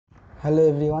Hello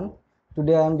everyone.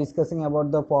 Today I am discussing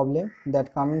about the problem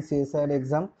that come in CSIR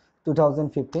exam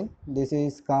 2015. This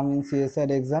is come in CSIR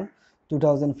exam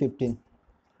 2015.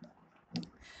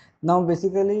 Now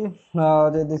basically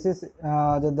this is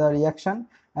the reaction,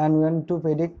 and we want to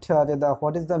predict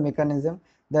what is the mechanism,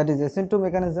 that is SN2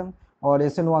 mechanism or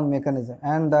SN1 mechanism,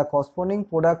 and the corresponding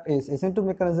product is SN2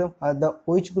 mechanism where the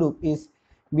OH group is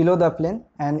below the plane,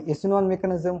 and SN1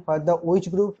 mechanism where the OH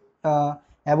group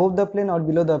above the plane or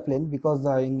below the plane, because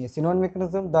in SN1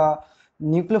 mechanism the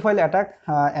nucleophile attack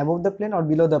above the plane or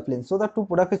below the plane, so the two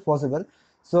product is possible.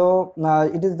 So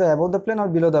it is the above the plane or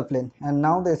below the plane. And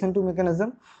now the SN2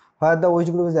 mechanism where the OH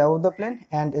group is above the plane,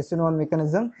 and SN1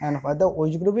 mechanism and where the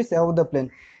OH group is above the plane.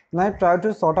 Now I try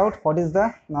to sort out what is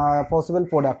the possible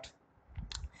product.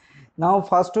 Now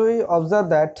first we observe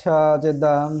that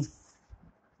the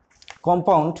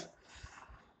compound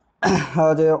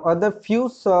the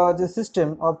fuse the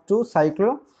system of two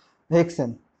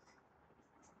cyclohexane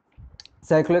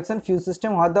fuse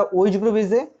system where the OH group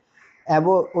is a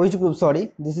above OH group,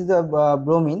 sorry, this is the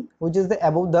bromine which is the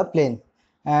above the plane,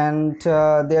 and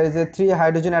there is a 3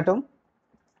 hydrogen atom,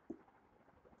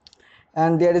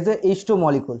 and there is a H2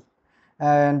 molecule.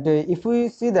 And if we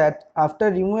see that after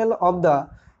removal of the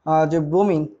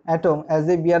bromine atom as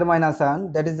a Br minus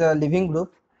ion, that is a living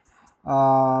group,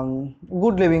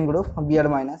 good living group Br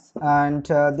minus, and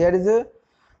there is a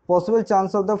possible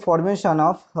chance of the formation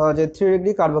of the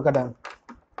 3-degree carbocation,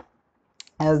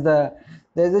 as there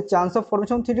is a chance of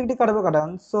formation of 3-degree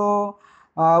carbocation. So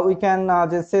we can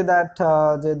just say that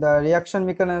the reaction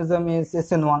mechanism is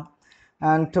SN1,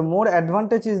 and more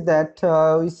advantage is that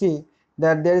we see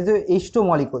that there is a H2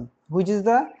 molecule which is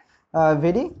the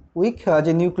very weak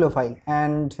the nucleophile,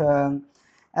 and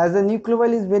as the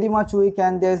nucleophile is very much weak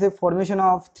and there is a formation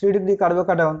of 3-degree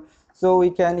carbocation, so we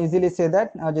can easily say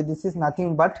that this is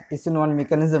nothing but SN1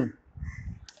 mechanism.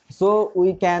 So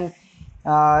we can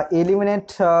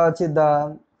eliminate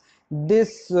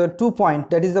this 2 point,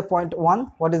 that is the point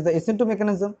 1 what is the SN2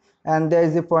 mechanism, and there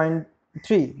is a point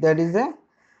 3 that is a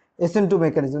SN2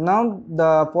 mechanism. Now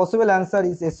the possible answer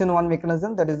is SN1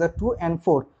 mechanism, that is the 2 and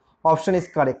 4 option is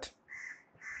correct.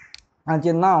 And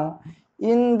now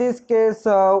in this case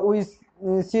we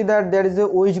see that there is a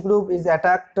OH group is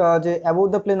attacked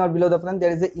above the plane or below the plane, there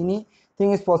is a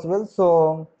anything is possible.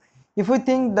 So if we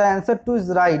think the answer 2 is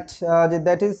right,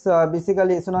 that is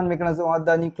basically SN1 mechanism or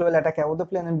the nucleophile attack above the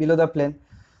plane and below the plane,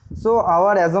 so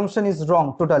our assumption is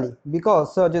wrong totally,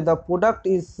 because the product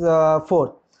is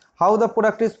 4. How the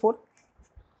product is 4?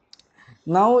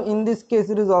 Now in this case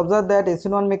it is observed that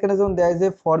SN1 mechanism there is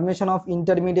a formation of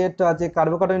intermediate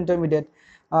carbocation intermediate,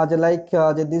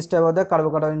 this type of the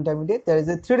carbocation intermediate, there is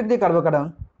a 3-degree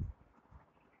carbocation,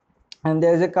 and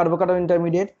there is a carbocation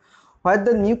intermediate where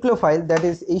the nucleophile, that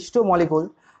is H2 molecule,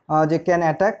 they can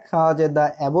attack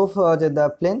the above the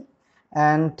plane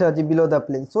and below the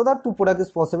plane. So the two product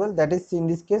is possible, that is in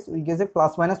this case we get a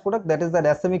plus minus product, that is the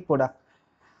racemic product.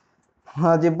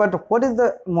 But what is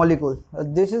the molecule?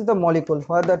 This is the molecule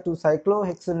where the 2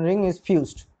 cyclohexane ring is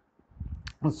fused.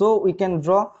 So we can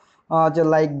draw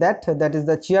like that, that is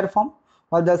the Csir form,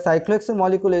 or the cyclohexane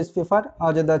molecule is preferred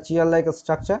the Csir like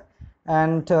structure,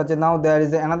 and now there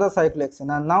is another cyclohexane.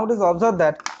 And now it is observed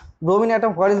that bromine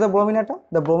atom, what is the bromine atom?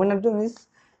 The bromine atom is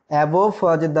above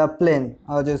the plane,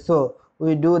 so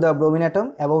we do the bromine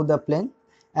atom above the plane,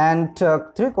 and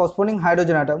 3 corresponding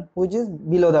hydrogen atom which is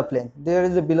below the plane. There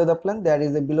is a below the plane, there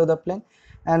is a below the plane,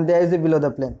 and there is a below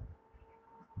the plane,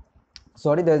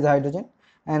 sorry, there is a hydrogen.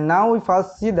 And now we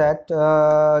first see that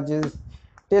just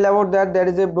tell about that there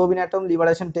is a bromine atom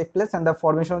liberation take place and the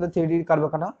formation of the 3-degree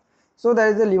carbocation. So there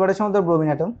is a liberation of the bromine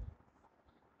atom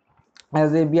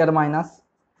as a Br minus,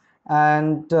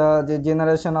 and the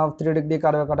generation of 3-degree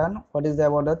carbocation. What is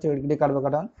about the 3-degree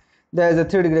carbocation? There is a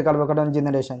 3-degree carbocation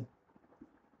generation,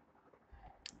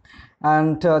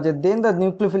 and then the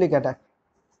nucleophilic attack,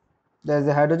 there is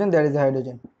a hydrogen, there is a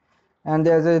hydrogen, and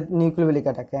there is a nucleophilic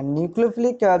attack, and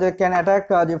nucleophilic they can attack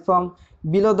from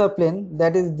below the plane,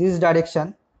 that is this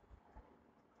direction,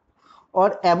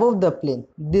 or above the plane,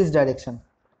 this direction.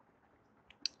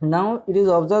 Now it is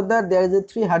observed that there is a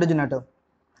 3 hydrogen atom,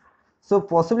 so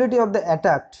possibility of the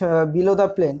attack below the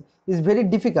plane is very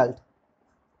difficult,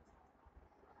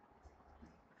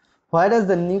 whereas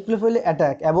the nucleophilic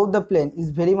attack above the plane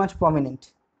is very much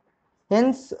prominent.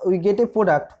 Hence we get a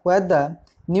product where the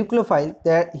nucleophile,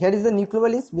 that here is the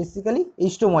nucleophile is basically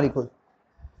H2 molecule,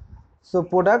 so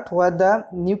product where the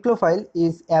nucleophile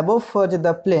is above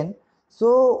the plane,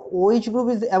 so OH group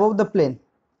is above the plane,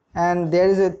 and there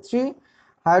is a 3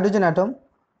 hydrogen atom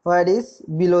where it is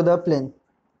below the plane.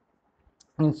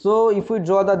 And so if we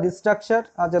draw this structure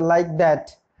like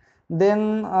that, then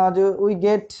we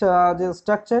get the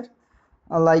structure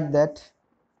like that.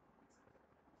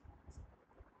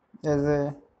 There's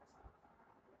a,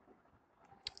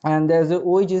 and there's a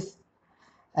O which is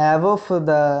above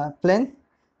the plane,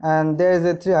 and there is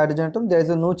a 3 hydrogen atom. There is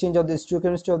no change of the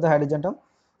stoichiochemistry of the hydrogen atom,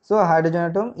 so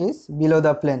hydrogen atom is below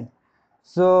the plane.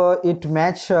 So it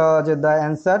match the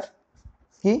answer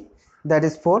key, that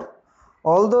is 4.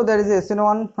 Although there is a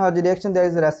SN1 reaction, there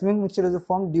is a racemic mixture is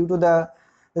formed due to the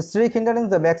steric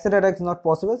hindrance, the backside attack is not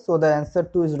possible, so the answer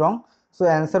 2 is wrong. So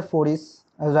answer 4 is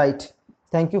right.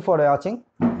 Thank you for watching.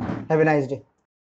 Have a nice day.